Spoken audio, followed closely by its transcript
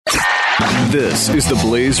This is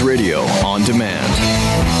TheBlaze Radio on demand.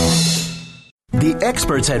 The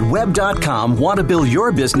experts at Web.com want to build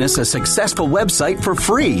your business a successful website for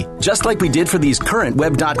free, just like we did for these current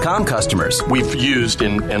Web.com customers. We've used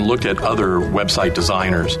and looked at other website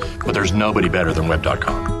designers, but there's nobody better than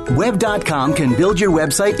Web.com. Web.com can build your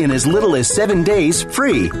website in as little as 7 days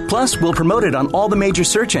free. Plus, we'll promote it on all the major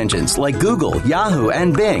search engines like Google, Yahoo,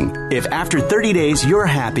 and Bing. If after 30 days you're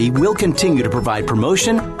happy, we'll continue to provide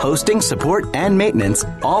promotion, hosting, support, and maintenance,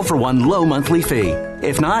 all for one low monthly fee.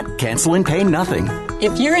 If not, cancel and pay nothing.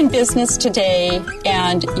 If you're in business today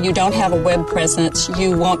and you don't have a web presence,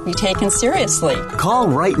 you won't be taken seriously. Call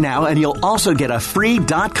right now and you'll also get a free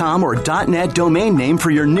 .com or .net domain name for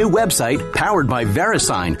your new website powered by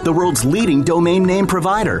VeriSign, the world's leading domain name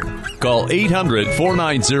provider. Call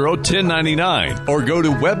 800-490-1099 or go to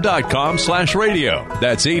web.com/radio.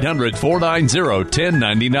 That's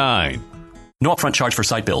 800-490-1099. No upfront charge for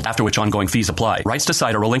site build, after which ongoing fees apply. Rights to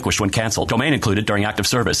site are relinquished when canceled. Domain included during active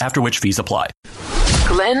service, after which fees apply.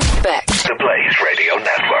 Glenn Beck. The Blaze Radio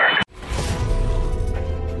Network.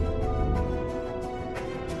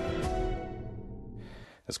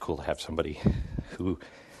 It's cool to have somebody who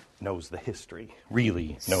knows the history,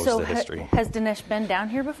 really knows the history. Has Dinesh been down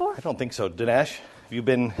here before? I don't think so. Dinesh, have you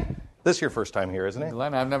been... This is your first time here, isn't it?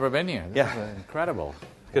 Glenn, I've never been here. This is incredible.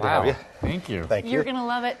 Good to have you. Thank you. Thank you. You're going to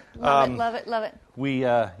love it. Love it, love it, love it.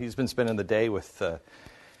 He's been spending the day with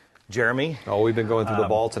Jeremy. Oh, we've been going through the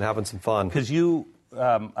vaults and having some fun. Because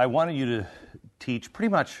I wanted you to teach pretty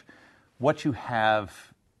much what you have,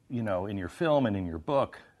 in your film and in your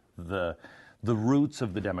book, the roots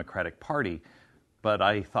of the Democratic Party. But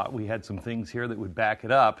I thought we had some things here that would back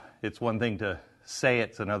it up. It's one thing to say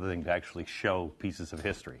it, it's another thing to actually show pieces of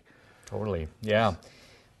history. Totally, yeah.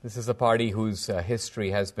 This is a party whose history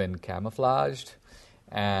has been camouflaged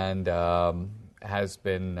and has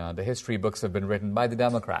been, the history books have been written by the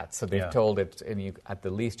Democrats. So they've told it, at the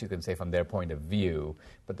least you can say from their point of view,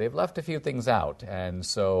 but they've left a few things out. And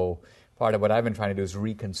so part of what I've been trying to do is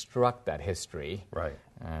reconstruct that history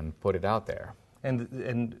and put it out there.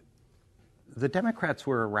 And the Democrats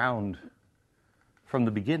were around from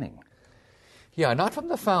the beginning. Yeah, not from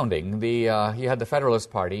the founding. You had the Federalist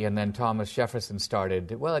Party, and then Thomas Jefferson started,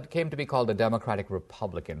 it came to be called the Democratic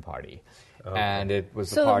Republican Party. Okay. And it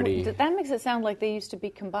was the party... So that makes it sound like they used to be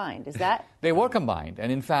combined. Is that... They were combined.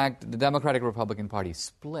 And in fact, the Democratic Republican Party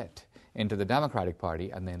split into the Democratic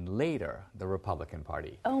Party and then later the Republican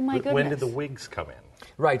Party. Oh, my goodness. When did the Whigs come in?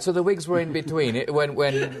 Right, so the Whigs were in between.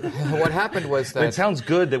 What happened was that... It sounds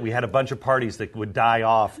good that we had a bunch of parties that would die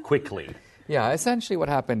off quickly. Yeah, essentially what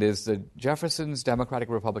happened is that Jefferson's Democratic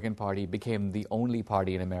Republican Party became the only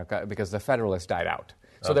party in America because the Federalists died out.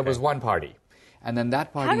 So there was one party. And then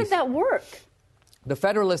that party... How did that work? The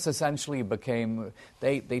Federalists essentially became...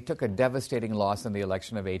 They took a devastating loss in the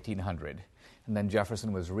election of 1800, and then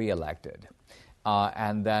Jefferson was reelected.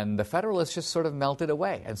 And then the Federalists just sort of melted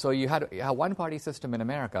away. And so you had a one-party system in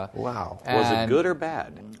America. Wow. Was it good or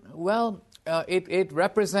bad? Well... It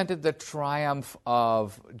represented the triumph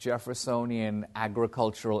of Jeffersonian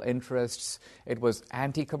agricultural interests. It was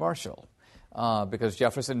anti-commercial because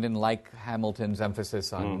Jefferson didn't like Hamilton's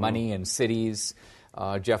emphasis on money and cities.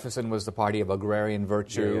 Jefferson was the party of agrarian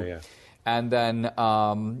virtue. Yeah. And then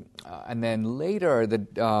later,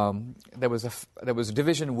 there was a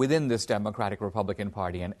division within this Democratic Republican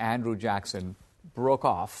Party, and Andrew Jackson broke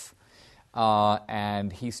off.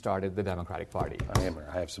 And he started the Democratic Party. I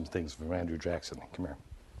have some things from Andrew Jackson. Come here.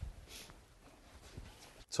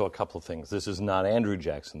 So a couple of things. This is not Andrew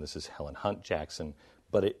Jackson. This is Helen Hunt Jackson,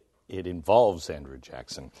 but it involves Andrew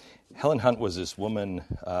Jackson. Helen Hunt was this woman,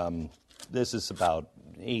 this is about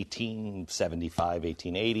 1875,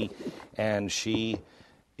 1880, and she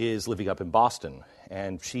is living up in Boston.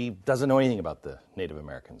 And she doesn't know anything about the Native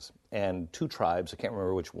Americans. And two tribes, I can't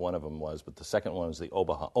remember which one of them was, but the second one was the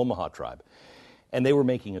Omaha tribe. And they were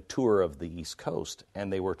making a tour of the East Coast, and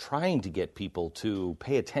they were trying to get people to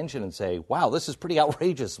pay attention and say, wow, this is pretty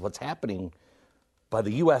outrageous what's happening by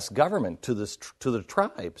the U.S. government to the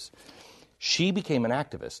tribes. She became an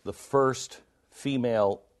activist, the first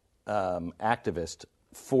female activist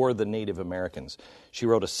for the Native Americans. She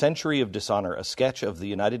wrote A Century of Dishonor, a sketch of the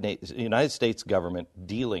United States government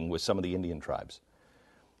dealing with some of the Indian tribes.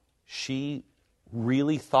 She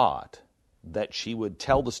really thought that she would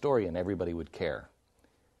tell the story and everybody would care.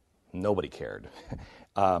 Nobody cared.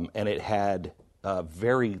 And it had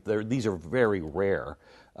these are very rare,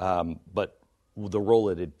 but the role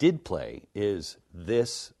that it did play is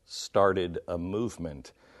this started a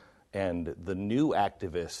movement, and the new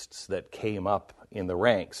activists that came up in the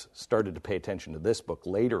ranks started to pay attention to this book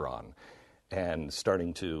later on and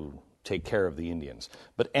starting to take care of the Indians.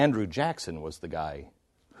 But Andrew Jackson was the guy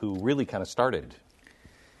who really kind of started.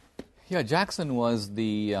 Yeah, Jackson was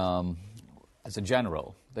as a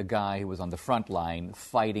general, the guy who was on the front line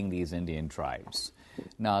fighting these Indian tribes.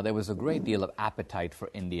 Now, there was a great deal of appetite for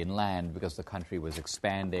Indian land because the country was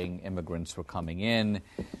expanding, immigrants were coming in.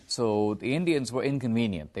 So the Indians were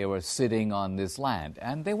inconvenient. They were sitting on this land,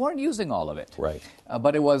 and they weren't using all of it. Right.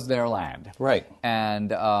 But it was their land. Right.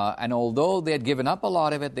 And although they had given up a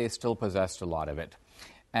lot of it, they still possessed a lot of it.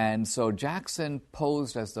 And so Jackson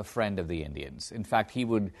posed as the friend of the Indians. In fact, he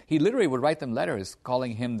literally would write them letters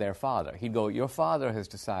calling him their father. He'd go, "Your father has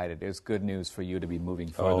decided it's good news for you to be moving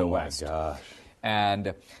further west." Oh, my gosh.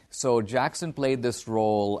 And so Jackson played this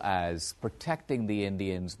role as protecting the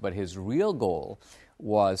Indians, but his real goal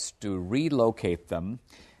was to relocate them,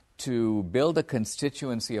 to build a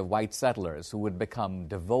constituency of white settlers who would become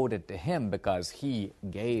devoted to him because he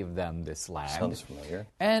gave them this land. Sounds familiar.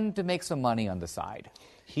 And to make some money on the side.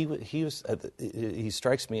 He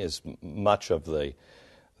strikes me as much of the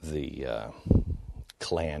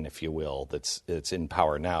clan, if you will, that's in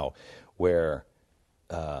power now, where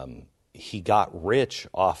he got rich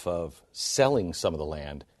off of selling some of the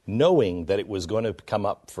land, knowing that it was going to come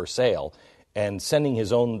up for sale, and sending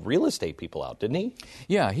his own real estate people out, didn't he?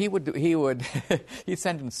 Yeah, he would. He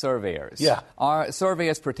sent in surveyors. Yeah,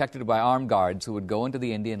 surveyors protected by armed guards who would go into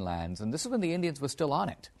the Indian lands, and this is when the Indians were still on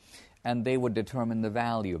it. And they would determine the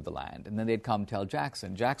value of the land. And then they'd come tell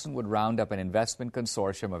Jackson. Jackson would round up an investment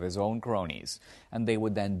consortium of his own cronies, and they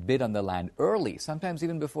would then bid on the land early, sometimes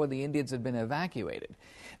even before the Indians had been evacuated.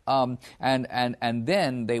 And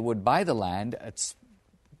then they would buy the land at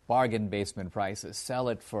bargain basement prices, sell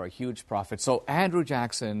it for a huge profit. So Andrew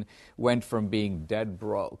Jackson went from being dead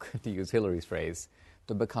broke, to use Hillary's phrase,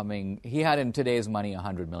 to becoming, he had in today's money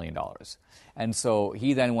 $100 million. And so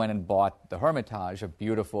he then went and bought the Hermitage, a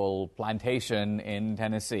beautiful plantation in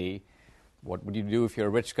Tennessee. What would you do if you're a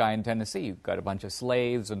rich guy in Tennessee? You've got a bunch of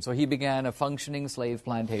slaves. And so he began a functioning slave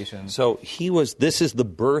plantation. So this is the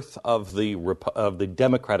birth of the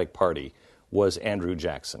Democratic Party, was Andrew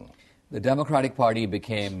Jackson. The Democratic Party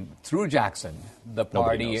became, through Jackson, the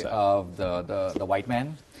party of the white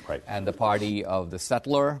man, right, and the party of the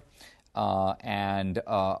settler, and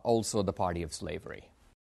also the party of slavery.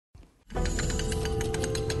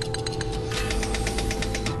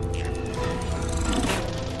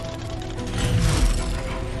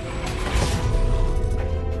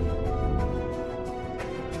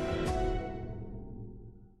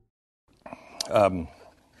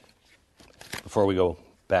 Before we go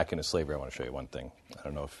back into slavery, I want to show you one thing. I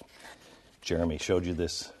don't know if Jeremy showed you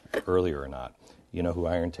this earlier or not. You know who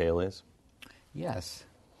Iron Tail is? Yes.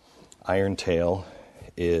 Iron Tail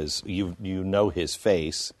is, you know his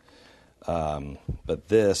face, but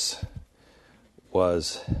this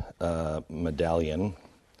was a medallion,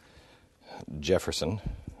 Jefferson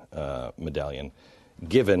medallion,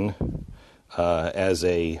 given as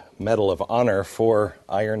a Medal of Honor for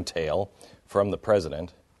Iron Tail from the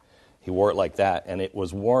president. He wore it like that, and it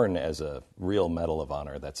was worn as a real Medal of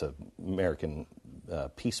Honor. That's an American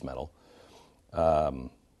peace medal.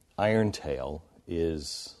 Iron Tail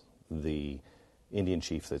is the Indian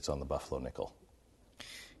chief that's on the Buffalo nickel.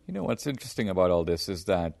 You know, what's interesting about all this is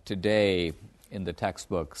that today in the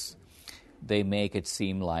textbooks, they make it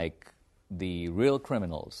seem like the real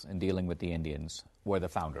criminals in dealing with the Indians were the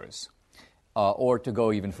founders. Or to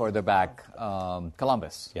go even further back,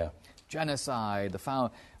 Columbus. Yeah. Genocide,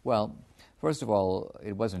 well, first of all,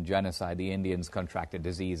 it wasn't genocide. The Indians contracted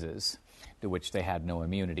diseases to which they had no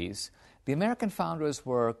immunities. The American founders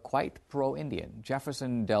were quite pro-Indian.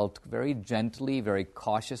 Jefferson dealt very gently, very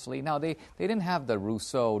cautiously. Now, they didn't have the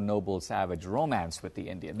Rousseau noble savage romance with the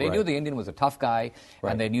Indian. They knew the Indian was a tough guy,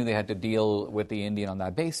 and they knew they had to deal with the Indian on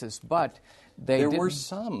that basis, but there were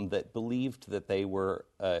some that believed that they were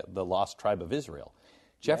the lost tribe of Israel.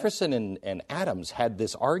 Jefferson and Adams had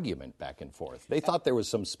this argument back and forth. They thought there was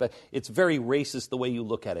some it's very racist the way you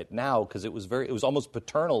look at it now, because it was almost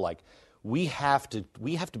paternal, like we have to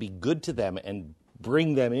be good to them and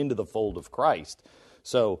bring them into the fold of Christ.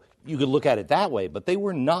 So you could look at it that way, but they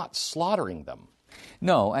were not slaughtering them.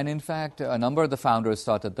 No, and in fact, a number of the founders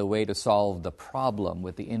thought that the way to solve the problem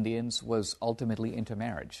with the Indians was ultimately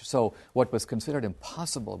intermarriage. So what was considered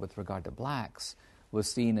impossible with regard to blacks was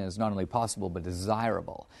seen as not only possible but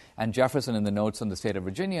desirable. And Jefferson, in the notes on the state of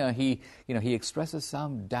Virginia, he expresses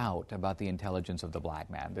some doubt about the intelligence of the black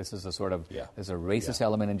man. This is a sort of there's a racist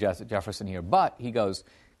element in Jefferson here, but he goes,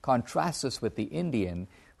 contrasts this with the Indian,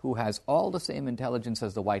 who has all the same intelligence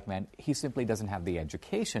as the white man. He simply doesn't have the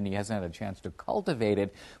education. He hasn't had a chance to cultivate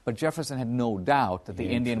it. But Jefferson had no doubt that the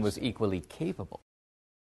Indian was equally capable.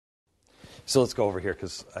 So let's go over here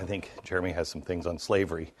because I think Jeremy has some things on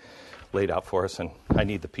slavery laid out for us, and I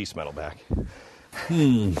need the peace medal back.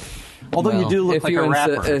 Although you do look like a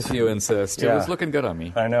rapper. If you insist. Yeah. It was looking good on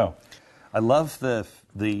me. I know. I love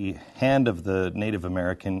the hand of the Native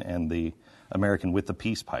American and the American with the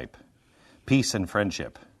peace pipe. Peace and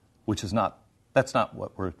friendship, which is that's not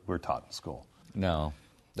what we're taught in school. No,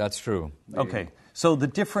 that's true. Okay, so the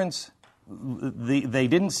difference, they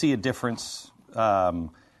didn't see a difference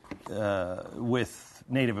with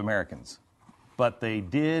Native Americans, but they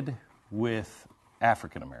did with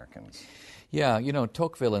African Americans. Yeah,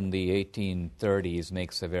 Tocqueville in the 1830s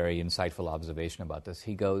makes a very insightful observation about this.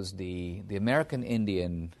 He goes, the American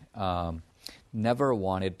Indian never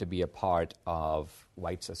wanted to be a part of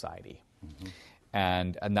white society. Mm-hmm.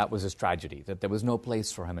 And that was his tragedy, that there was no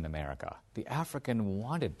place for him in America. The African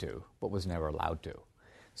wanted to, but was never allowed to.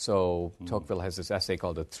 So Tocqueville has this essay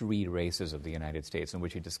called The Three Races of the United States, in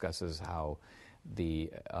which he discusses how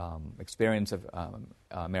the experience of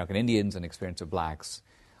American Indians and experience of blacks,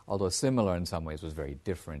 although similar in some ways, was very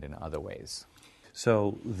different in other ways.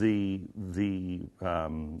 So the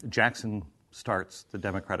Jackson starts the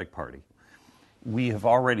Democratic Party.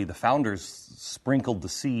 The founders sprinkled the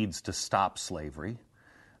seeds to stop slavery.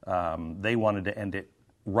 They wanted to end it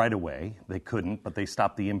right away. They couldn't, but they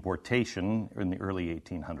stopped the importation in the early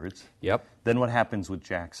 1800s. Yep. Then what happens with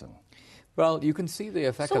Jackson? Well, you can see the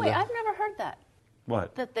effect of I've never heard that.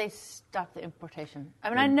 What? That they stopped the importation. I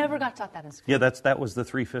mean, I never got taught that in school. Yeah, that was the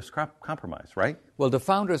 3/5 compromise, right? Well, the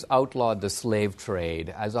founders outlawed the slave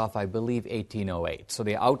trade as of, I believe, 1808. So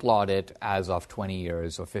they outlawed it as of 20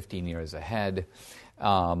 years or 15 years ahead.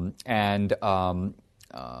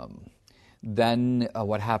 Then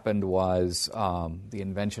what happened was the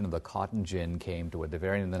invention of the cotton gin came to it, the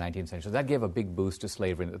very end of the 19th century. That gave a big boost to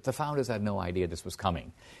slavery. The founders had no idea this was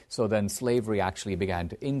coming. So then slavery actually began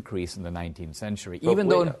to increase in the 19th century.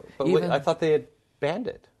 I thought they had banned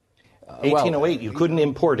it. 1808, you couldn't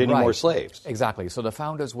import any more slaves. Exactly. So the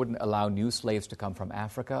founders wouldn't allow new slaves to come from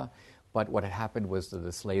Africa. But what had happened was that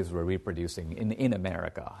the slaves were reproducing in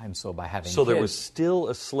America, and so by having there was still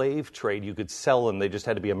a slave trade. You could sell them; they just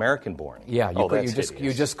had to be American-born. Yeah,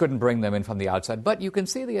 you just couldn't bring them in from the outside. But you can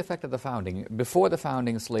see the effect of the founding. Before the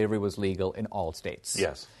founding, slavery was legal in all states.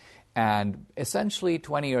 Yes. And essentially,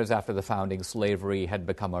 20 years after the founding, slavery had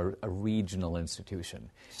become a regional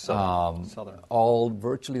institution. Southern.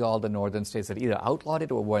 Virtually all the northern states had either outlawed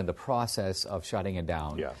it or were in the process of shutting it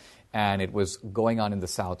down. Yeah. And it was going on in the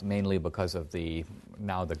South mainly because of the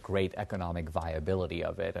great economic viability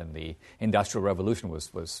of it. And the Industrial Revolution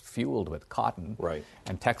was fueled with cotton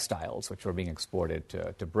and textiles, which were being exported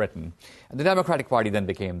to Britain. And the Democratic Party then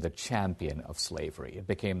became the champion of slavery. It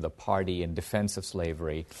became the party in defense of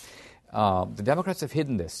slavery. The Democrats have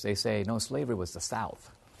hidden this. They say, no, slavery was the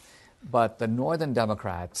South. But the Northern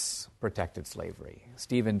Democrats protected slavery.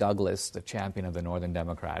 Stephen Douglas, the champion of the Northern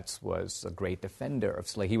Democrats, was a great defender of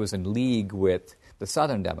slavery. He was in league with the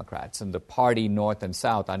Southern Democrats, and the party, North and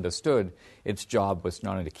South, understood its job was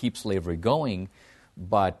not only to keep slavery going,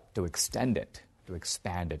 but to extend it, to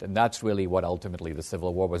expand it. And that's really what ultimately the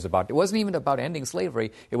Civil War was about. It wasn't even about ending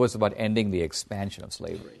slavery. It was about ending the expansion of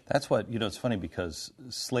slavery. That's what, it's funny because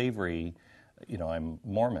slavery, I'm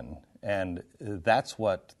Mormon, and that's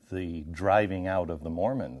what the driving out of the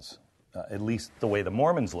Mormons, at least the way the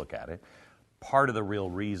Mormons look at it, part of the real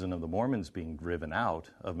reason of the Mormons being driven out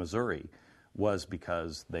of Missouri was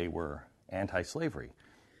because they were anti-slavery.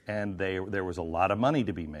 And there was a lot of money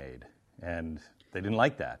to be made, and they didn't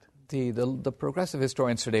like that. The progressive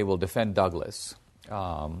historians today will defend Douglas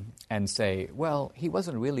and say, well, he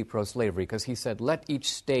wasn't really pro-slavery because he said, let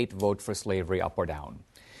each state vote for slavery up or down.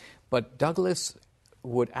 But Douglas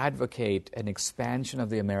would advocate an expansion of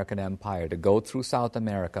the American empire to go through South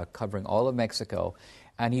America, covering all of Mexico,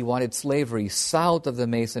 and he wanted slavery south of the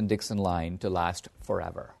Mason-Dixon line to last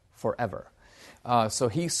forever. So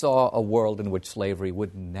he saw a world in which slavery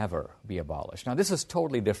would never be abolished. Now, this is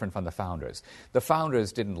totally different from the founders. The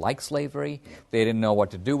founders didn't like slavery. They didn't know what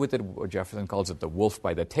to do with it. Jefferson calls it the wolf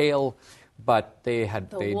by the tail. But they had...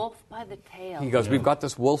 The wolf by the tail. He goes, we've got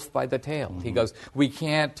this wolf by the tail. Mm-hmm. He goes, we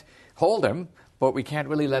can't hold him, but we can't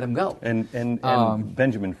really let him go. And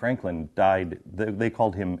Benjamin Franklin died, they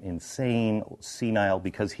called him insane, senile,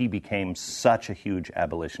 because he became such a huge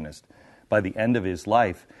abolitionist. By the end of his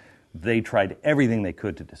life, they tried everything they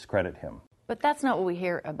could to discredit him. But that's not what we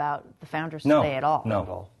hear about the founders today at all.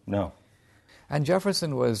 No. And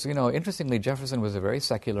Jefferson was, interestingly, Jefferson was a very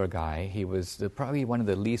secular guy. He was probably one of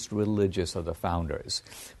the least religious of the founders.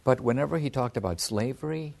 But whenever he talked about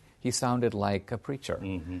slavery, he sounded like a preacher.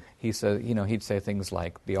 He said, he'd say things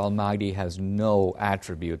like, the Almighty has no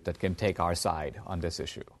attribute that can take our side on this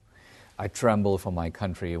issue. I tremble for my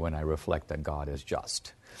country when I reflect that God is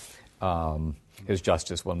just. His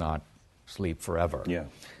justice will not sleep forever. Yeah.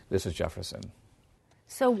 This is Jefferson.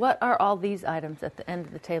 So what are all these items at the end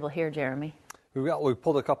of the table here, Jeremy? We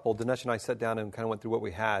pulled a couple. Dinesh and I sat down and kind of went through what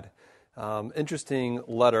we had. Interesting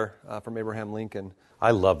letter from Abraham Lincoln.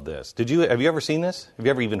 I love this. Have you ever seen this? Have you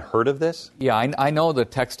ever even heard of this? Yeah, I know the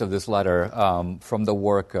text of this letter from the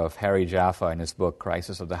work of Harry Jaffa in his book,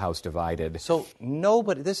 Crisis of the House Divided. So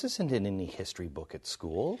this isn't in any history book at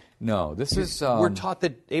school. No, this is... We're taught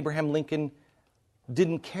that Abraham Lincoln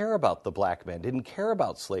didn't care about the black man, didn't care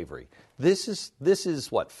about slavery. This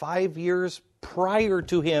is what, 5 years prior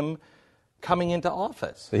to him coming into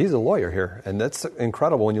office. So he's a lawyer here, and that's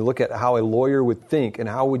incredible when you look at how a lawyer would think and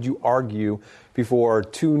how would you argue before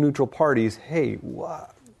two neutral parties, hey,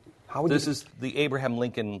 how would This is the Abraham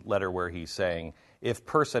Lincoln letter where he's saying, if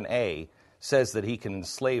person A says that he can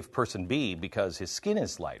enslave person B because his skin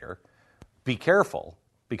is lighter, be careful,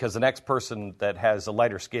 because the next person that has a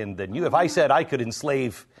lighter skin than you, if I said I could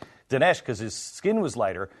enslave Dinesh because his skin was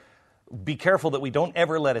lighter, be careful that we don't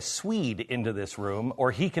ever let a Swede into this room,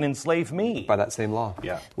 or he can enslave me. By that same law.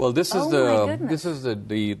 Yeah. Well, this is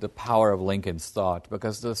the power of Lincoln's thought,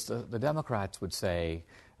 because the Democrats would say,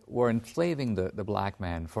 we're enslaving the black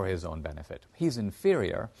man for his own benefit. He's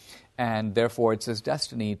inferior, and therefore it's his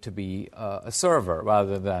destiny to be a server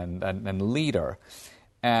rather than a leader.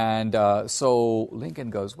 And so Lincoln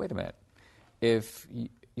goes, wait a minute, if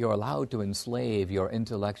you're allowed to enslave your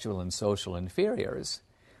intellectual and social inferiors,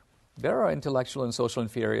 there are intellectual and social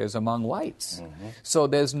inferiors among whites. So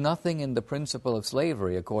there's nothing in the principle of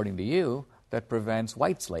slavery, according to you, that prevents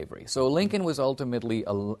white slavery. So Lincoln was ultimately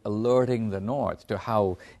alerting the North to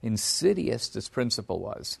how insidious this principle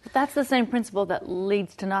was. But that's the same principle that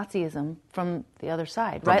leads to Nazism from the other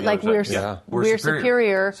side, right? Like we're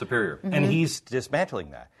superior. Superior. And he's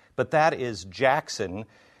dismantling that. But that is Jackson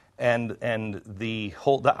and the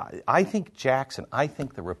whole... I think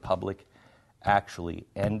the Republic actually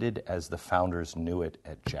ended as the founders knew it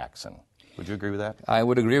at Jackson. Would you agree with that? I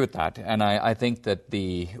would agree with that, and I think that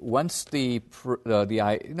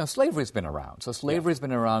slavery's been around. So slavery's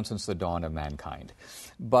been around since the dawn of mankind,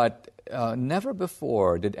 but never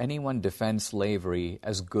before did anyone defend slavery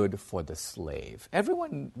as good for the slave.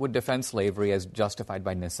 Everyone would defend slavery as justified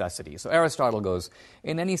by necessity. So Aristotle goes,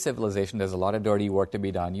 in any civilization, there's a lot of dirty work to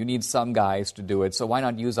be done. You need some guys to do it, so why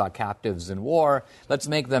not use our captives in war? Let's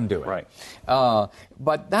make them do it. Right.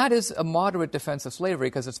 But that is a moderate defense of slavery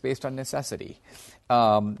because it's based on necessity.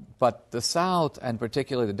 But the South, and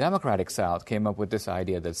particularly the Democratic South, came up with this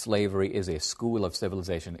idea that slavery is a school of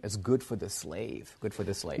civilization. It's good for the slave. Good for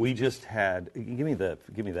the slave. We just had... Give me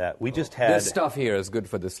that. We just had... This stuff here is good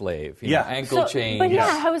for the slave. You know, ankle chain. But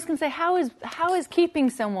I was going to say, how is keeping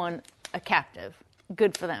someone a captive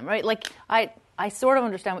good for them, right? Like, I sort of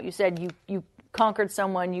understand what you said. You conquered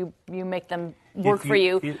someone, you make them work for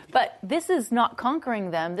you. But this is not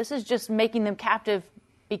conquering them. This is just making them captive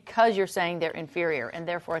because you're saying they're inferior, and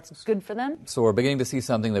therefore it's good for them? So we're beginning to see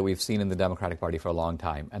something that we've seen in the Democratic Party for a long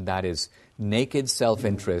time, and that is naked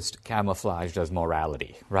self-interest camouflaged as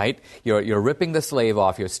morality, right? You're ripping the slave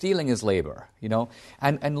off, you're stealing his labor, you know?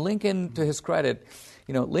 And Lincoln, to his credit,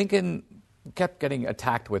 Lincoln kept getting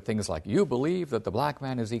attacked with things like, you believe that the black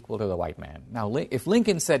man is equal to the white man. Now, if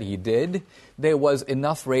Lincoln said he did, there was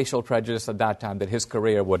enough racial prejudice at that time that his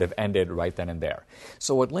career would have ended right then and there.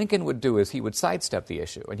 So what Lincoln would do is he would sidestep the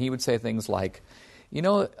issue, and he would say things like,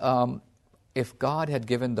 if God had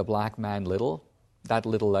given the black man little, that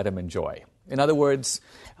little let him enjoy. In other words,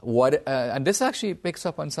 and this actually picks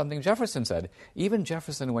up on something Jefferson said. Even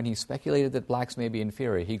Jefferson, when he speculated that blacks may be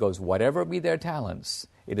inferior, he goes, whatever be their talents,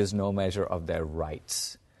 it is no measure of their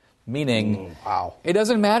rights. Meaning, it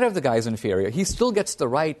doesn't matter if the guy's inferior. He still gets the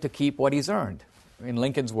right to keep what he's earned. In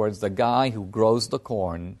Lincoln's words, the guy who grows the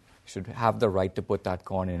corn should have the right to put that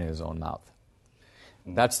corn in his own mouth.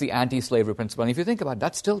 That's the anti-slavery principle. And if you think about it,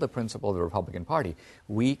 that's still the principle of the Republican Party.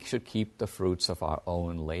 We should keep the fruits of our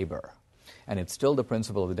own labor. And it's still the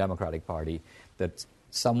principle of the Democratic Party that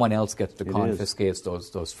someone else gets to confiscate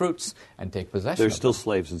those fruits and take possession of them. They're still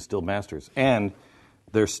slaves and still masters. And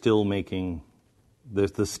they're still making,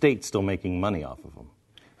 the state's still making money off of them.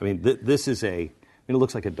 I mean, this is it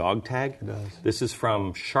looks like a dog tag. It does. This is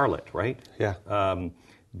from Charlotte, right? Yeah.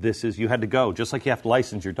 You had to go, just like you have to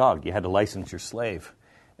license your dog, you had to license your slave,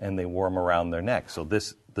 and they wore them around their neck. So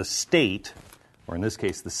the state, or in this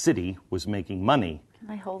case the city, was making money. Can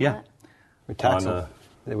I hold that? We tax them.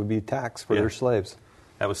 It would be tax for their slaves.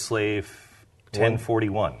 That was slave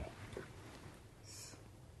 1041.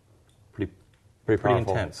 Pretty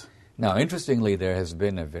powerful. intense. Now, interestingly, there has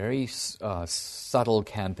been a very subtle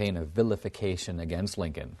campaign of vilification against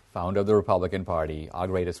Lincoln, founder of the Republican Party, our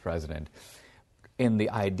greatest president, in the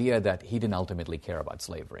idea that he didn't ultimately care about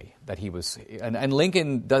slavery. That he was, and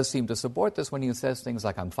Lincoln does seem to support this when he says things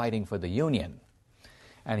like, "I'm fighting for the Union."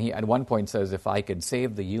 And he, at one point, says, "If I could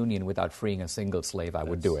save the Union without freeing a single slave, I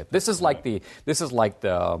would do it." This is like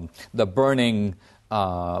the burning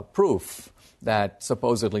proof that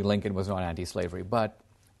supposedly Lincoln was not anti-slavery. But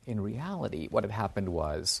in reality, what had happened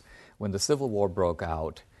was, when the Civil War broke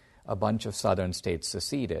out, a bunch of southern states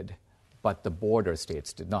seceded, but the border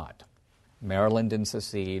states did not. Maryland didn't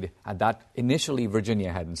secede. At that, initially,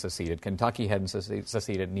 Virginia hadn't seceded. Kentucky hadn't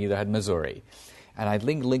seceded. Neither had Missouri. And I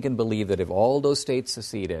think Lincoln believed that if all those states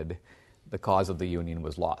seceded, the cause of the Union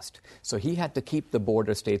was lost. So he had to keep the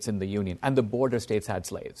border states in the Union, and the border states had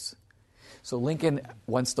slaves. So Lincoln,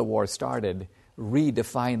 once the war started,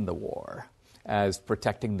 redefined the war as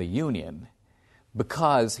protecting the Union,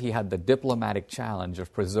 because he had the diplomatic challenge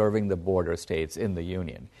of preserving the border states in the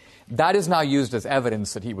Union. That is now used as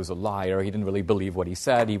evidence that he was a liar. He didn't really believe what he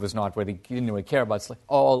said. He didn't really care about slavery.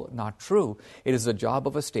 All not true. It is the job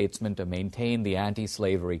of a statesman to maintain the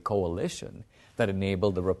anti-slavery coalition that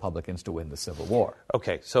enabled the Republicans to win the Civil War.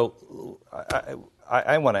 Okay, so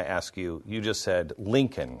I want to ask you, you just said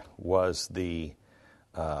Lincoln was the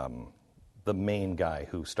main guy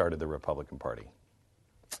who started the Republican Party.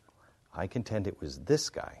 I contend it was this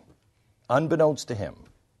guy, unbeknownst to him.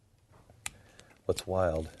 What's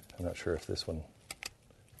wild, I'm not sure if this one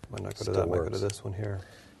might not go to that, might go to this one here.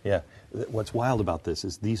 Yeah, what's wild about this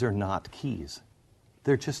is these are not keys.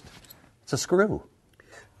 They're just, it's a screw.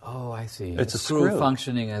 Oh, I see. It's a screw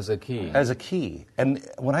functioning as a key. As a key. And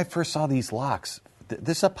when I first saw these locks,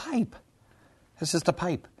 this is a pipe. It's just a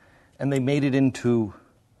pipe. And they made it into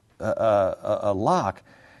a lock.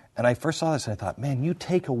 And I first saw this and I thought, man, you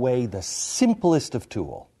take away the simplest of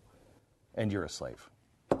tool and you're a slave.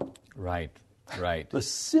 Right. The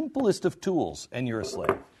simplest of tools and you're a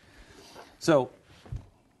slave. So,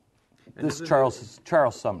 this is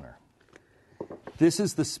Charles Sumner. This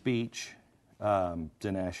is the speech,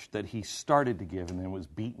 Dinesh, that he started to give and then was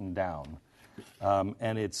beaten down.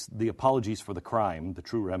 And it's the apologies for the crime, the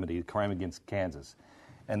true remedy, the crime against Kansas.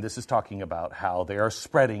 And this is talking about how they are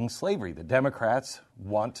spreading slavery. The Democrats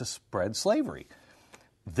want to spread slavery.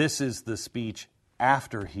 This is the speech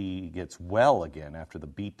after he gets well again, after the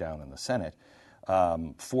beatdown in the Senate.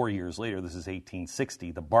 4 years later, this is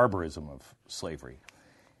 1860, the barbarism of slavery.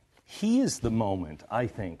 He is the moment, I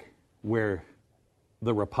think, where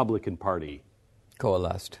the Republican Party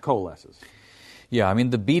coalesces. Yeah, I mean,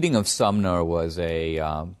 the beating of Sumner was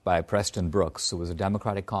by Preston Brooks, who was a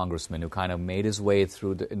Democratic congressman who kind of made his way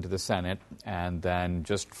into the Senate and then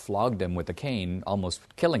just flogged him with a cane, almost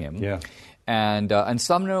killing him. Yeah. And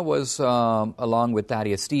Sumner was, along with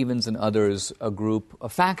Thaddeus Stevens and others, a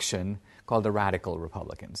faction called the Radical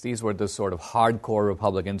Republicans. These were the sort of hardcore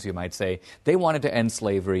Republicans, you might say. They wanted to end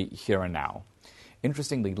slavery here and now.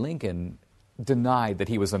 Interestingly, Lincoln denied that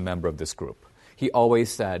he was a member of this group. He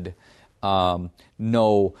always said,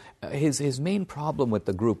 no. His main problem with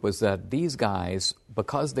the group was that these guys,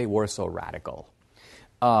 because they were so radical,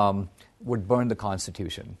 would burn the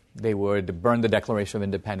Constitution. They would burn the Declaration of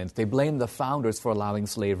Independence. They blamed the founders for allowing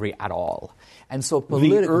slavery at all. And so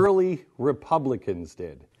the early Republicans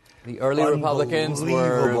did. The early Republicans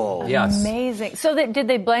were... Yes. Amazing. So did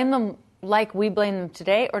they blame them like we blame them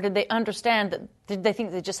today, or did they understand that, did they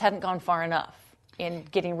think they just hadn't gone far enough in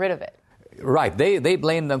getting rid of it? Right. They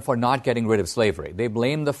blamed them for not getting rid of slavery. They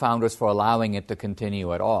blamed the founders for allowing it to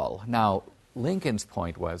continue at all. Now, Lincoln's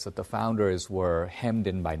point was that the founders were hemmed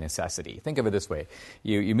in by necessity. Think of it this way.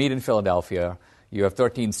 You meet in Philadelphia, you have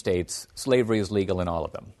 13 states, slavery is legal in all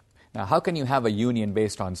of them. Now, how can you have a union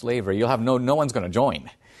based on slavery? You'll have no one's going to join.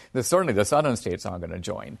 Certainly the southern states aren't going to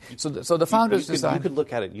join. So the founders decided... You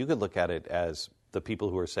could look at it as the people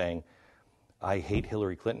who are saying, I hate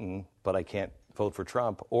Hillary Clinton, but I can't vote for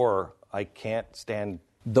Trump, or I can't stand...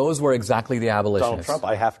 Those were exactly the abolitionists. Donald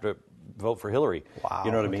Trump, I have to vote for Hillary. Wow.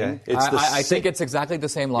 You know what I mean? I think it's exactly the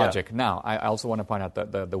same logic. Yeah. Now, I also want to point out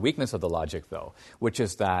the weakness of the logic, though, which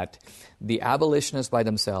is that the abolitionists by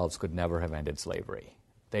themselves could never have ended slavery.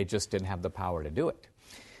 They just didn't have the power to do it.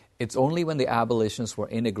 It's only when the abolitionists were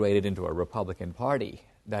integrated into a Republican Party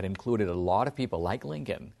that included a lot of people like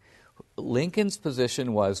Lincoln. Lincoln's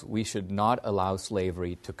position was we should not allow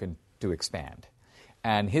slavery to expand.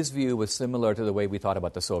 And his view was similar to the way we thought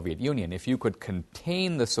about the Soviet Union. If you could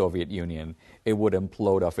contain the Soviet Union, it would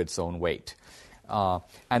implode off its own weight.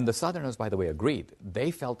 And the Southerners, by the way, agreed.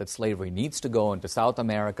 They felt that slavery needs to go into South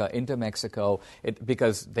America, into Mexico,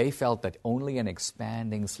 because they felt that only an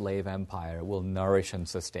expanding slave empire will nourish and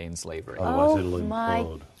sustain slavery. Oh, my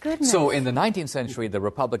goodness. So in the 19th century, the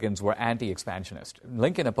Republicans were anti-expansionist.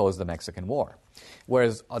 Lincoln opposed the Mexican War,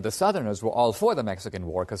 whereas the Southerners were all for the Mexican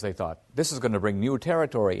War because they thought, this is going to bring new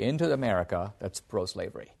territory into America that's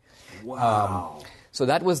pro-slavery. Wow. So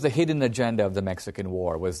that was the hidden agenda of the Mexican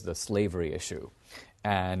War, was the slavery issue.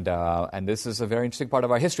 And this is a very interesting part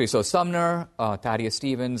of our history. So Sumner, Thaddeus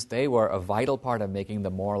Stevens, they were a vital part of making the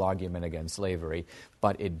moral argument against slavery,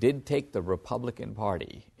 but it did take the Republican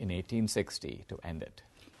Party in 1860 to end it.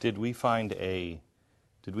 Did we find a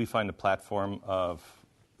platform of,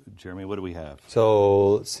 Jeremy, what do we have?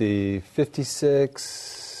 So let's see, 56,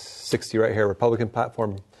 60 right here, Republican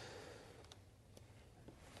platform.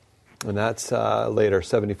 And that's later,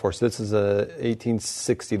 74. So this is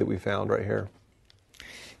 1860 that we found right here.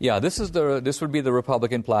 Yeah, this would be the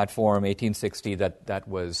Republican platform, 1860, that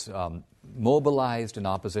was mobilized in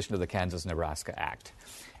opposition to the Kansas-Nebraska Act.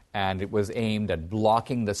 And it was aimed at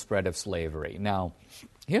blocking the spread of slavery. Now,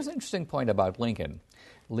 here's an interesting point about Lincoln.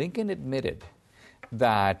 Lincoln admitted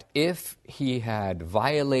that if he had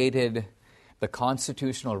violated the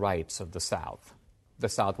constitutional rights of the South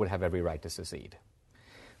would have every right to secede.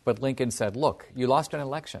 But Lincoln said, look, you lost an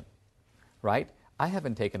election, right? I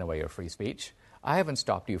haven't taken away your free speech. I haven't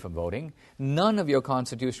stopped you from voting. None of your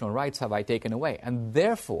constitutional rights have I taken away. And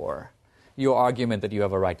therefore, your argument that you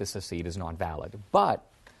have a right to secede is not valid. But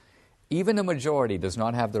even a majority does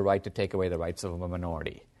not have the right to take away the rights of a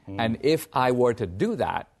minority. And if I were to do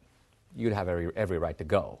that, you'd have every right to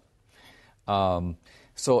go.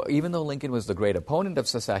 So even though Lincoln was the great opponent of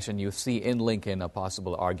secession, you see in Lincoln a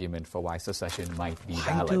possible argument for why secession might be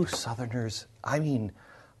valid. Why do Southerners,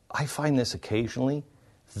 I find this occasionally,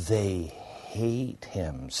 they hate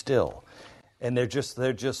him still. And they're just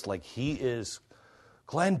like, he is,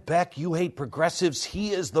 Glenn Beck, you hate progressives.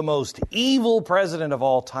 He is the most evil president of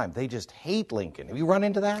all time. They just hate Lincoln. Have you run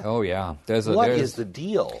into that? Oh, yeah. What is the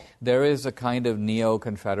deal? There is a kind of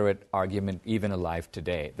neo-Confederate argument even alive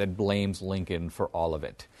today that blames Lincoln for all of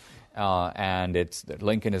it. And it's that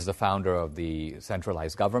Lincoln is the founder of the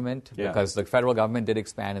centralized government because the federal government did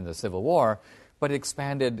expand in the Civil War, but it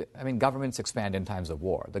expanded, governments expand in times of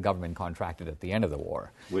war. The government contracted at the end of the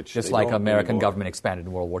war, just like American government expanded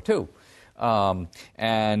in World War II.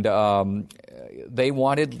 They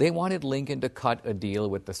wanted Lincoln to cut a deal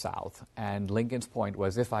with the South. And Lincoln's point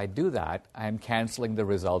was, if I do that, I'm canceling the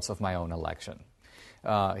results of my own election.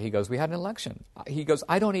 He goes, we had an election. He goes,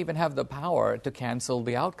 I don't even have the power to cancel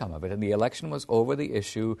the outcome of it. And the election was over the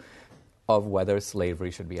issue of whether slavery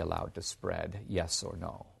should be allowed to spread, yes or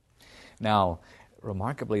no. Now,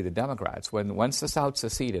 remarkably, the Democrats, once the South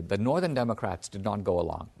seceded, the Northern Democrats did not go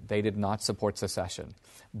along. They did not support secession,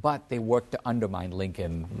 but they worked to undermine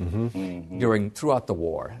Lincoln throughout the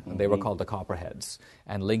war. They were called the Copperheads,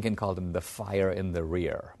 and Lincoln called them the fire in the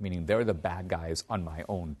rear, meaning they're the bad guys on my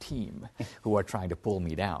own team who are trying to pull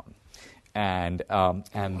me down. And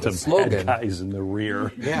the slogan, bad guys in the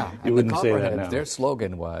rear. Yeah, you wouldn't say that now. Their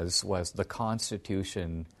slogan was the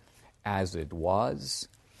Constitution as it was,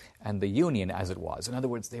 and the Union as it was. In other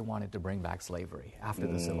words, they wanted to bring back slavery after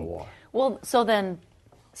the Civil War. Well, so then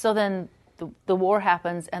the war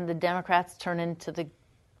happens, and the Democrats turn into the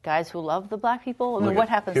guys who love the black people. What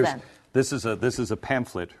happens then? This is a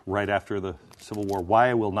pamphlet right after the Civil War.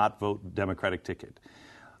 Why I will not vote Democratic ticket.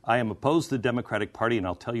 I am opposed to the Democratic Party, and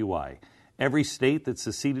I'll tell you why. Every state that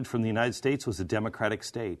seceded from the United States was a Democratic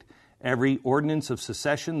state. Every ordinance of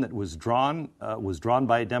secession that was drawn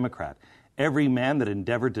by a Democrat. Every man that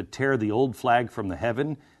endeavored to tear the old flag from the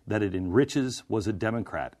heaven that it enriches was a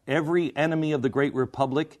Democrat. Every enemy of the great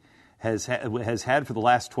republic has had for the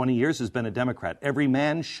last 20 years has been a Democrat. Every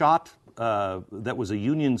man shot that was a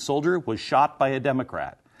Union soldier was shot by a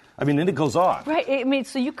Democrat. And it goes on. Right.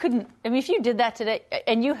 So you couldn't. If you did that today,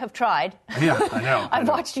 and you have tried. Yeah, I know. I've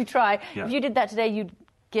watched you try. Yeah. If you did that today, you'd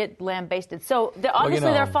get lambasted. So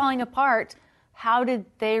obviously they're falling apart. How did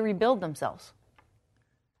they rebuild themselves?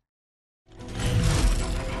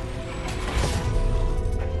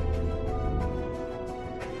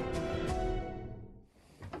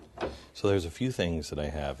 So there's a few things that I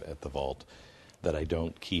have at the vault that I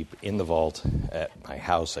don't keep in the vault at my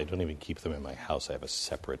house. I don't even keep them in my house. I have a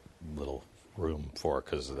separate little room for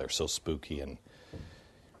because they're so spooky and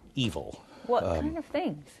evil. What kind of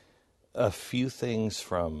things? A few things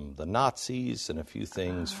from the Nazis and a few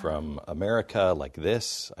things from America, like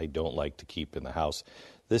this, I don't like to keep in the house.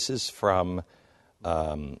 This is from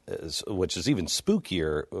which is even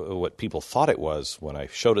spookier, what people thought it was when I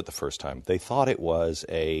showed it the first time. They thought it was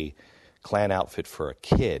a Klan outfit for a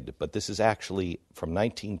kid, but this is actually from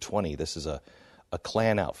 1920. This is a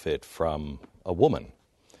Klan outfit from a woman.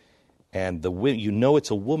 And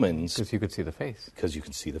it's a woman's... Because you could see the face. Because you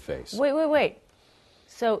can see the face. Wait.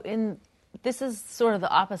 So this is sort of the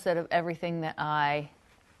opposite of everything that I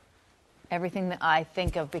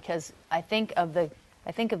think of, because I think of the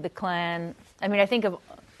Klan. I mean, I think of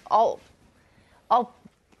all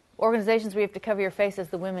organizations where you have to cover your face as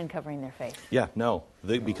the women covering their face. Yeah, no,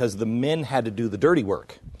 because the men had to do the dirty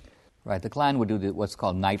work. Right, the Klan would do what's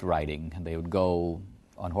called night riding, and they would go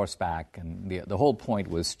on horseback, and the whole point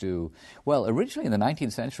was originally in the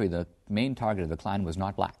 19th century, the main target of the Klan was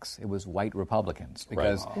not blacks, it was white Republicans.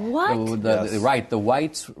 Because What? The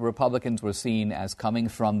white Republicans were seen as coming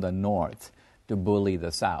from the north to bully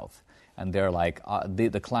the South. And they're like,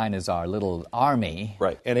 the Klan is our little army.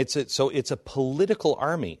 Right, and it's a political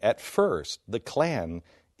army. At first, the Klan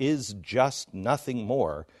is just nothing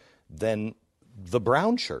more than the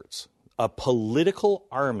brown shirts. A political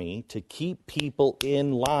army to keep people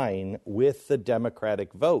in line with the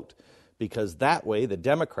Democratic vote, because that way the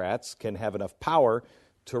Democrats can have enough power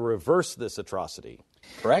to reverse this atrocity.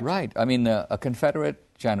 Correct? Right. I mean, a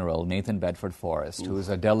Confederate general, Nathan Bedford Forrest, who is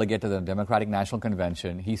a delegate to the Democratic National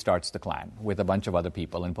Convention, he starts the Klan with a bunch of other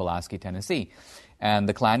people in Pulaski, Tennessee. And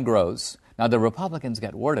the Klan grows. Now, the Republicans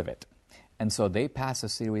get word of it. And so they pass a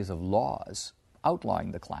series of laws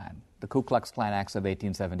outlawing the Klan, the Ku Klux Klan Acts of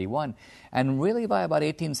 1871. And really by about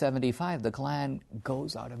 1875, the Klan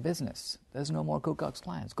goes out of business. There's no more Ku Klux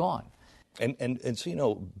Klan. It's gone. And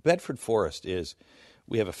so, Bedford Forrest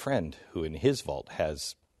we have a friend who in his vault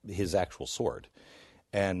has his actual sword.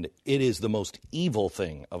 And it is the most evil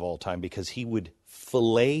thing of all time, because he would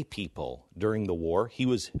fillet people during the war. He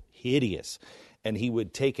was hideous. And he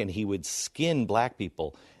would skin black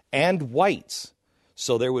people and whites.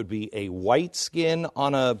 So there would be a white skin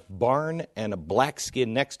on a barn and a black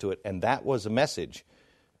skin next to it, and that was a message.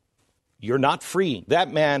 You're not freeing.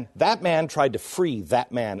 That man tried to free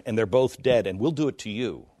that man, and they're both dead, and we'll do it to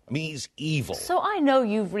you. I mean, he's evil. So I know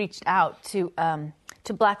you've reached out to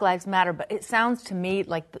Black Lives Matter, but it sounds to me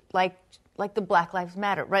like the Black Lives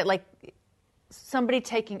Matter, right? Like somebody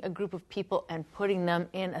taking a group of people and putting them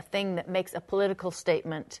in a thing that makes a political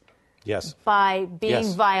statement. Yes. By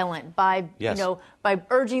being violent, by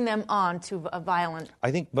urging them on to a violent. I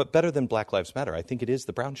think, but better than Black Lives Matter, I think it is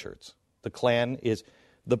the brown shirts. The Klan is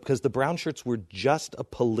because the brown shirts were just a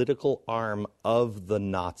political arm of the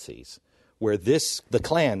Nazis, where the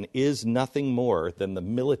Klan is nothing more than the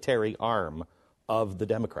military arm of the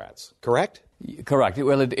Democrats. Correct? Correct.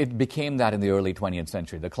 Well, it became that in the early 20th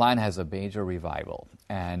century. The Klan has a major revival.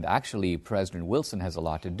 And actually, President Wilson has a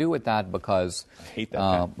lot to do with that, because I hate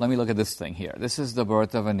that let me look at this thing here. This is The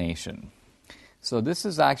Birth of a Nation. So this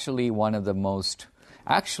is actually one of the most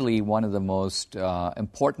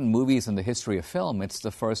important movies in the history of film. It's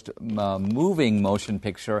the first moving motion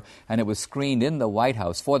picture, and it was screened in the White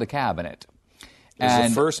House for the cabinet. It's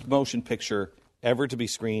the first motion picture ever to be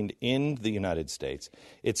screened in the United States.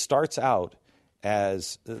 It starts out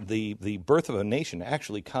as the Birth of a Nation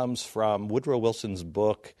actually comes from Woodrow Wilson's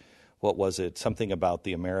book, what was it, something about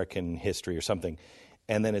the American history or something,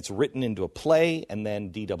 and then it's written into a play, and then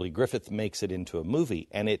D.W. Griffith makes it into a movie,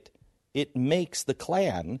 and it makes the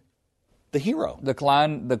Klan the hero. The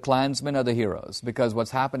Klansmen are the heroes, because what's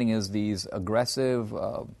happening is these aggressive,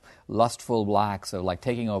 lustful blacks are like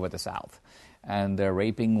taking over the South. And they're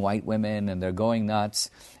raping white women, and they're going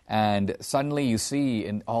nuts. And suddenly you see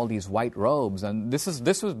in all these white robes, and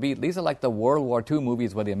these are like the World War II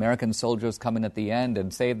movies where the American soldiers come in at the end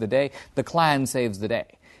and save the day. The Klan saves the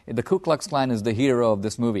day. The Ku Klux Klan is the hero of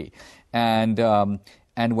this movie. And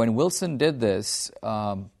when Wilson did this,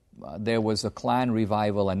 there was a Klan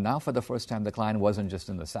revival, and now for the first time the Klan wasn't just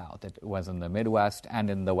in the South. It was in the Midwest and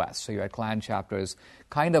in the West. So you had Klan chapters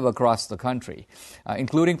kind of across the country,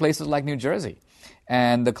 including places like New Jersey.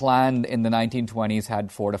 And the Klan in the 1920s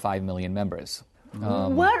had 4 to 5 million members.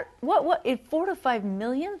 What? 4 to 5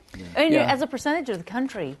 million? As a percentage of the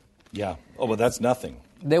country. Yeah. Oh, but that's nothing.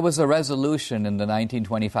 There was a resolution in the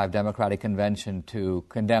 1925 Democratic Convention to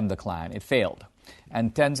condemn the Klan. It failed.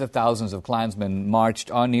 And tens of thousands of Klansmen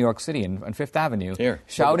marched on New York City on Fifth Avenue,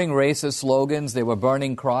 shouting racist slogans. They were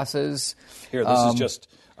burning crosses. Here, this is just,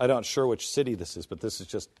 I'm not sure which city this is, but this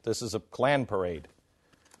is a Klan parade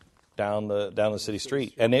down the city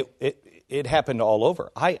street. And it happened all over.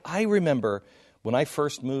 I remember when I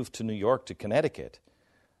first moved to New York to Connecticut,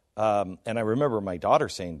 and I remember my daughter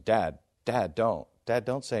saying, Dad, don't Dad,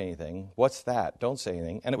 don't say anything. What's that? Don't say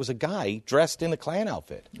anything. And it was a guy dressed in a Klan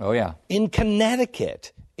outfit. Oh, yeah. In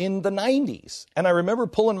Connecticut in the 90s. And I remember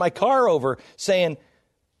pulling my car over saying,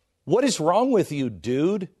 what is wrong with you,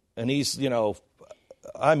 dude? And he's,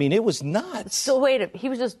 I mean, it was nuts. So wait, he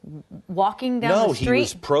was just walking down the street? No, he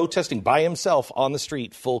was protesting by himself on the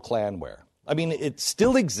street, full Klan wear. I mean, it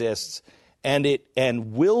still exists, and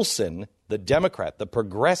Wilson, the Democrat, the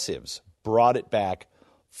progressives, brought it back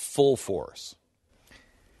full force.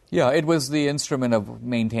 Yeah, it was the instrument of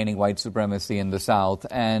maintaining white supremacy in the South,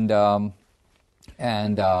 and no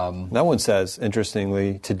one says,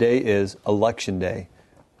 interestingly, today is Election Day.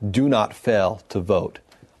 Do not fail to vote.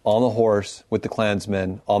 On the horse with the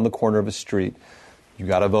Klansmen on the corner of a street, you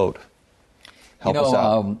got to vote. Help us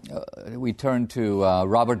out. We turn to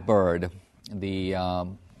Robert Byrd, the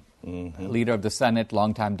leader of the Senate,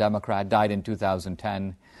 longtime Democrat, died in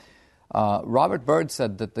 2010. Robert Byrd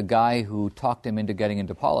said that the guy who talked him into getting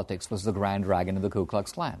into politics was the Grand Dragon of the Ku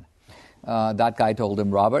Klux Klan. That guy told him,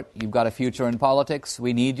 Robert, you've got a future in politics.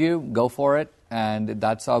 We need you. Go for it. And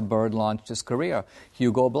that's how Byrd launched his career.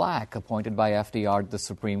 Hugo Black, appointed by FDR to the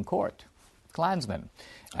Supreme Court, Klansman.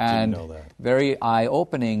 I didn't know that. Very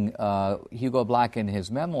eye-opening, Hugo Black in his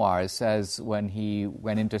memoirs says when he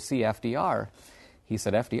went in to see FDR, he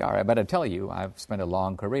said, FDR, I better tell you, I've spent a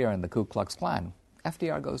long career in the Ku Klux Klan.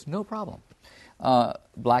 FDR goes, no problem.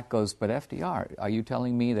 Black goes, but FDR, are you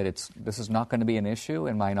telling me that this is not going to be an issue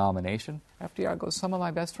in my nomination? FDR goes, some of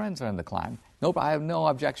my best friends are in the Klan. Nope, I have no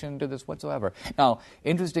objection to this whatsoever. Now,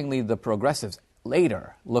 interestingly, the progressives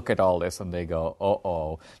later look at all this and they go,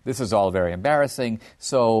 uh-oh, this is all very embarrassing,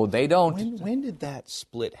 so they don't... When did that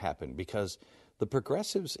split happen? Because the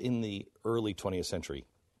progressives in the early 20th century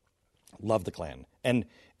loved the Klan. And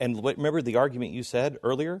remember the argument you said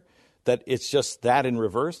earlier, that it's just that in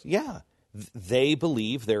reverse? Yeah. They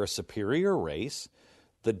believe they're a superior race.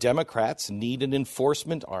 The Democrats need an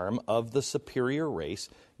enforcement arm of the superior race.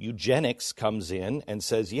 Eugenics comes in and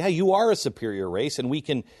says, yeah, you are a superior race, and we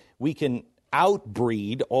can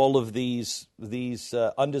outbreed all of these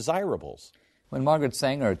undesirables. When Margaret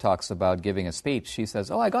Sanger talks about giving a speech, she says,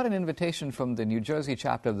 I got an invitation from the New Jersey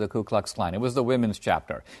chapter of the Ku Klux Klan. It was the women's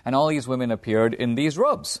chapter. And all these women appeared in these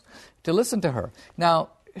robes to listen to her.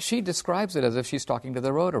 Now, she describes it as if she's talking to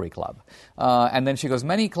the Rotary Club. And then she goes,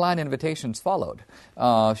 many Klan invitations followed.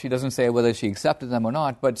 She doesn't say whether she accepted them or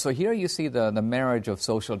not. But so here you see the marriage of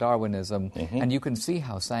social Darwinism, and you can see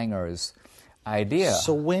how Sanger's idea...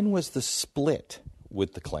 So when was the split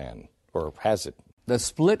with the Klan, or has it? The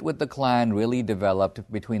split with the Klan really developed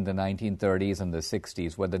between the 1930s and the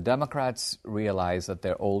 60s, where the Democrats realized that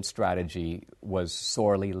their old strategy was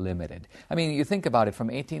sorely limited. I mean, you think about it, from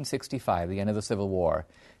 1865, the end of the Civil War,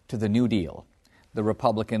 to the New Deal, the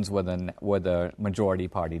Republicans were the majority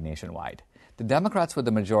party nationwide. The Democrats were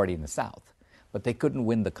the majority in the South, but they couldn't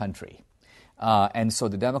win the country. And so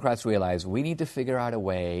the Democrats realized, we need to figure out a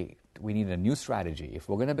way, we need a new strategy if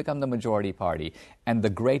we're going to become the majority party. And the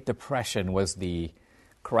Great Depression was the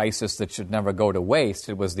crisis that should never go to waste.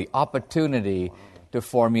 It was the opportunity to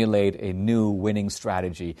formulate a new winning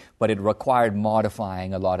strategy, but it required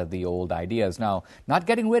modifying a lot of the old ideas. Now, not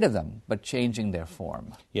getting rid of them, but changing their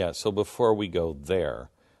form. Yeah, so before we go there,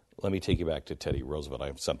 let me take you back to Teddy Roosevelt. I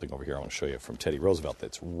have something over here I want to show you from Teddy Roosevelt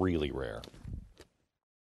that's really rare.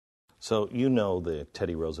 So you know the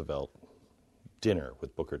Teddy Roosevelt dinner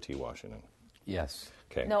with Booker T. Washington? Yes.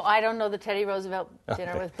 Okay. No, I don't know the Teddy Roosevelt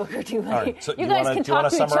dinner with Booker T. Washington. Right, so you guys can talk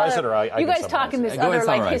to each summarize other. It, or I you can guys talk in this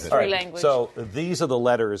other history language. So these are the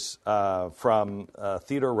letters from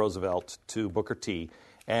Theodore Roosevelt to Booker T.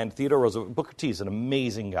 And Booker T. is an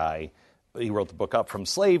amazing guy. He wrote the book Up from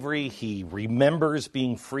Slavery. He remembers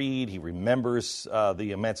being freed. He remembers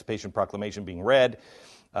the Emancipation Proclamation being read.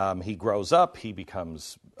 He grows up. He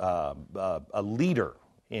becomes a leader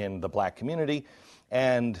in the black community.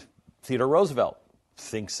 And Theodore Roosevelt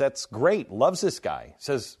thinks that's great, loves this guy.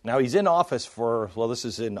 Says, now he's in office this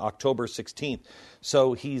is in October 16th.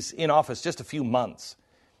 So he's in office just a few months.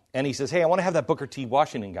 And he says, hey, I want to have that Booker T.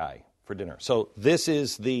 Washington guy for dinner. So this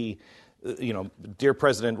is the, dear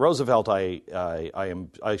President Roosevelt, I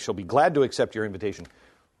shall be glad to accept your invitation.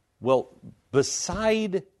 Well,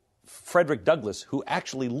 beside Frederick Douglass, who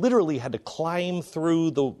actually literally had to climb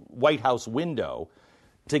through the White House window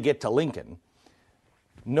to get to Lincoln,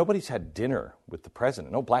 nobody's had dinner with the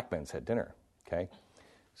president. No black man's had dinner, okay?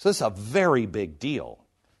 So this is a very big deal.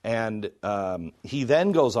 And he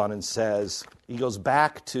then goes on and says, he goes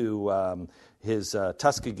back to his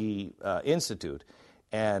Tuskegee Institute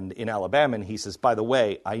and in Alabama, and he says, by the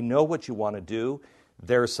way, I know what you want to do.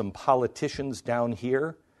 There are some politicians down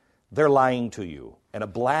here they're lying to you. And a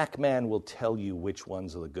black man will tell you which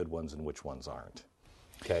ones are the good ones and which ones aren't.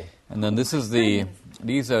 Okay? And then these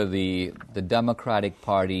are the Democratic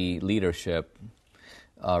Party leadership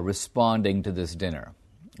responding to this dinner.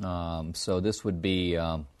 So this would be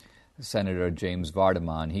Senator James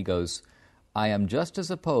Vardaman. He goes, I am just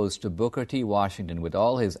as opposed to Booker T. Washington with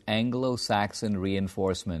all his Anglo-Saxon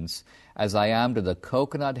reinforcements as I am to the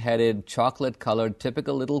coconut-headed, chocolate-colored,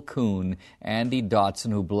 typical little coon, Andy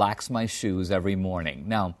Dotson, who blacks my shoes every morning.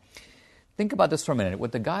 Now, think about this for a minute.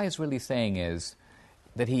 What the guy is really saying is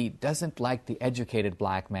that he doesn't like the educated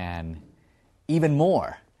black man even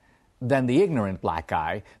more than the ignorant black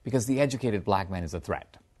guy because the educated black man is a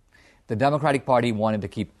threat. The Democratic Party wanted to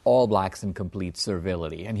keep all blacks in complete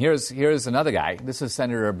servility. And here's another guy. This is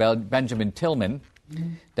Senator Benjamin Tillman,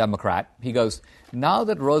 Democrat. He goes, now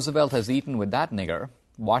that Roosevelt has eaten with that nigger,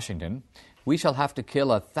 Washington, we shall have to kill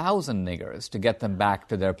 1,000 niggers to get them back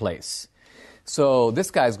to their place. So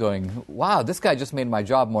this guy's going, wow, this guy just made my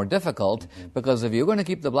job more difficult because if you're going to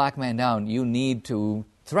keep the black man down, you need to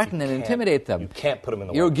threaten and intimidate them. You can't put them in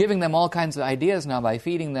the You're White House. giving them all kinds of ideas now by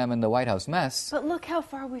feeding them in the White House mess. But look how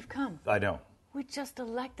far we've come. I know. We just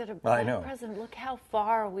elected a black president. Look how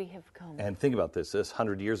far we have come. And think about this.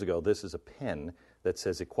 100 years ago, this is a pen that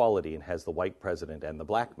says equality and has the white president and the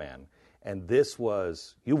black man. And this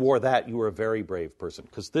was, you wore that, you were a very brave person.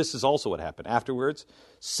 Because this is also what happened. Afterwards,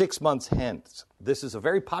 6 months hence, this is a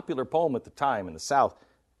very popular poem at the time in the South.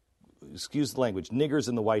 Excuse the language, niggers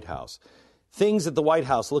in the White House. Things at the White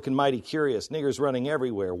House looking mighty curious. Niggers running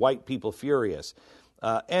everywhere, white people furious.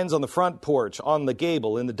 Ends on the front porch, on the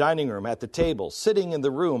gable, in the dining room, at the table, sitting in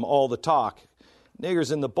the room, all the talk.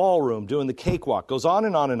 Niggers in the ballroom, doing the cakewalk. Goes on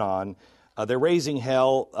and on and on. They're raising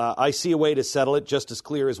hell. I see a way to settle it, just as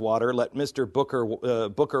clear as water. Let Mr.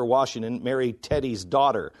 Booker Washington marry Teddy's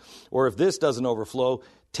daughter. Or if this doesn't overflow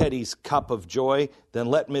Teddy's cup of joy, then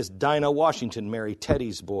let Miss Dinah Washington marry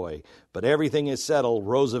Teddy's boy. But everything is settled.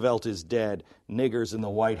 Roosevelt is dead. Niggers in the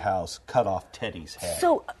White House cut off Teddy's head.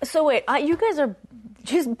 So wait, you guys are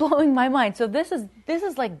just blowing my mind. So this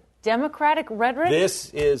is like Democratic rhetoric?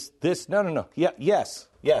 No. Yeah, yes.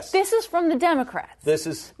 This is from the Democrats. This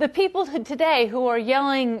is the people today who are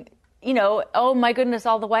yelling, oh my goodness,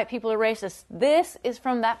 all the white people are racist. This is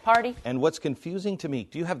from that party. And what's confusing to me,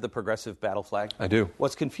 do you have the progressive battle flag? I do.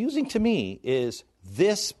 What's confusing to me is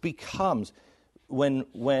this becomes,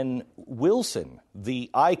 when Wilson,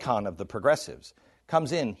 the icon of the progressives,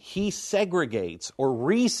 comes in, he segregates or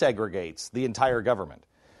resegregates the entire government.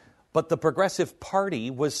 But the Progressive Party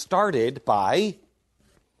was started by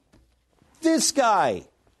this guy.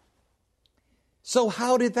 So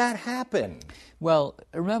how did that happen? Well,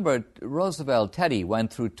 remember, Teddy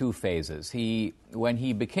went through two phases. When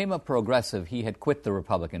he became a progressive, he had quit the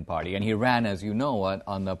Republican Party, and he ran, as you know,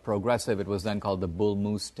 on the progressive, it was then called the Bull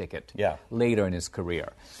Moose ticket, later in his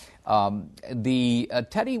career.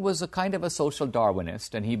 Teddy was a kind of a social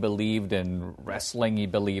Darwinist, and he believed in wrestling, he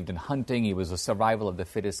believed in hunting, he was a survival of the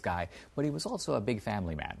fittest guy, but he was also a big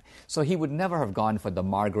family man. So he would never have gone for the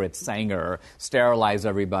Margaret Sanger, sterilize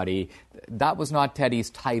everybody. That was not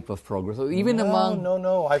Teddy's type of progress.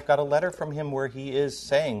 No. I've got a letter from him where he is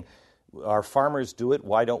saying, our farmers do it,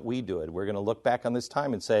 why don't we do it? We're going to look back on this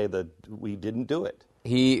time and say that we didn't do it.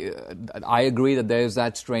 I agree that there's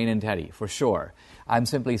that strain in Teddy, for sure. I'm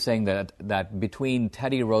simply saying that between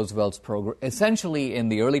Teddy Roosevelt's essentially in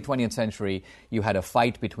the early 20th century, you had a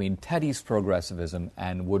fight between Teddy's progressivism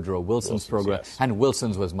and Woodrow Wilson's progressivism, and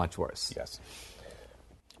Wilson's was much worse. Yes.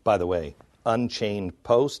 By the way, Unchained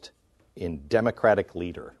Post in Democratic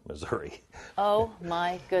Leader, Missouri. Oh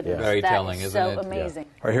my goodness, Very telling, is isn't it? so amazing.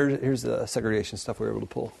 All right, here's the segregation stuff we were able to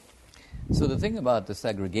pull. So the thing about the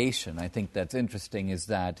segregation, I think that's interesting, is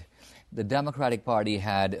that the Democratic Party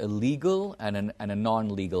had a legal and a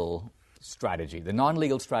non-legal strategy. The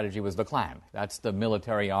non-legal strategy was the Klan. That's the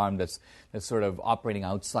military arm that's sort of operating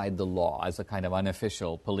outside the law as a kind of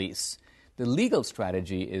unofficial police. The legal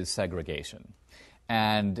strategy is segregation.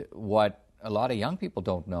 And what a lot of young people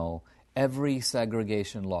don't know, every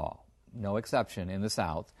segregation law, no exception in the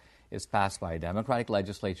South, is passed by a Democratic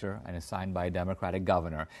legislature and is signed by a Democratic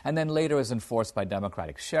governor, and then later is enforced by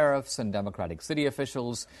Democratic sheriffs and Democratic city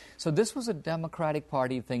officials. So this was a Democratic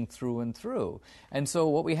Party thing through and through. And so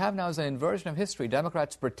what we have now is an inversion of history.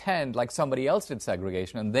 Democrats pretend like somebody else did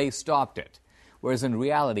segregation and they stopped it, whereas in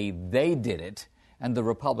reality they did it and the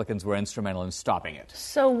Republicans were instrumental in stopping it.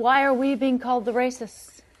 So why are we being called the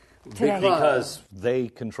racists? today? Because they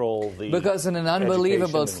control the Because in an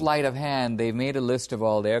unbelievable education sleight of hand, they've made a list of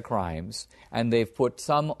all their crimes, and they've put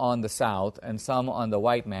some on the South, and some on the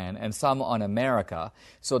white man, and some on America.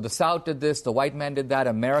 So the South did this, the white man did that,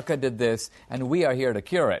 America did this, and we are here to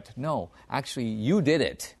cure it. No, actually, you did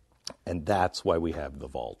it. And that's why we have the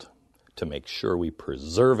vault, to make sure we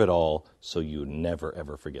preserve it all so you never,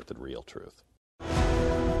 ever forget the real truth.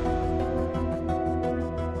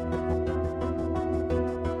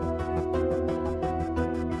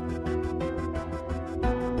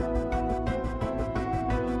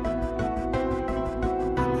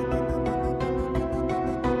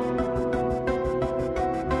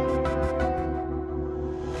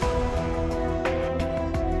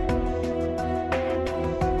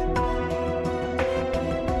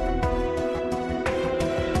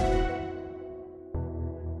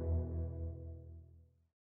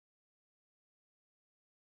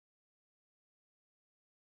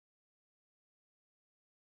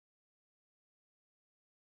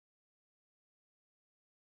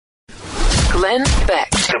 Glenn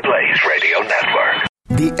Beck. The Blaze Radio Network.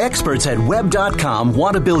 The experts at Web.com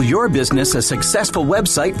want to build your business a successful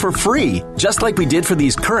website for free, just like we did for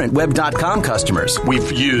these current Web.com customers.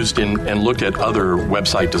 We've used and looked at other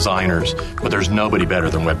website designers, but there's nobody better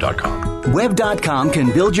than Web.com. Web.com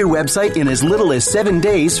can build your website in as little as 7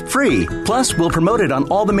 days free. Plus, we'll promote it on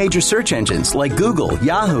all the major search engines like Google,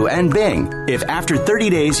 Yahoo, and Bing. If after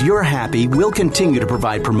 30 days you're happy, we'll continue to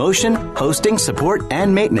provide promotion, hosting, support,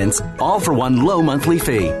 and maintenance, all for one low monthly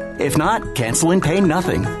fee. If not, cancel and pay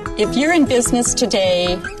nothing. If you're in business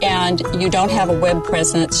today and you don't have a web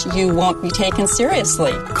presence, you won't be taken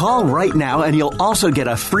seriously. Call right now and you'll also get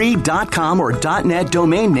a free .com or .net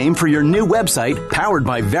domain name for your new website powered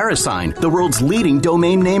by VeriSign, the world's leading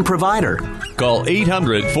domain name provider. Call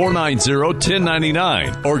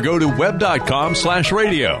 800-490-1099 or go to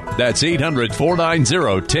web.com/radio. That's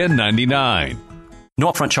 800-490-1099. No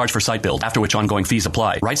upfront charge for site build, after which ongoing fees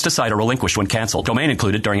apply. Rights to site are relinquished when canceled. Domain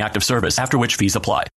included during active service, after which fees apply.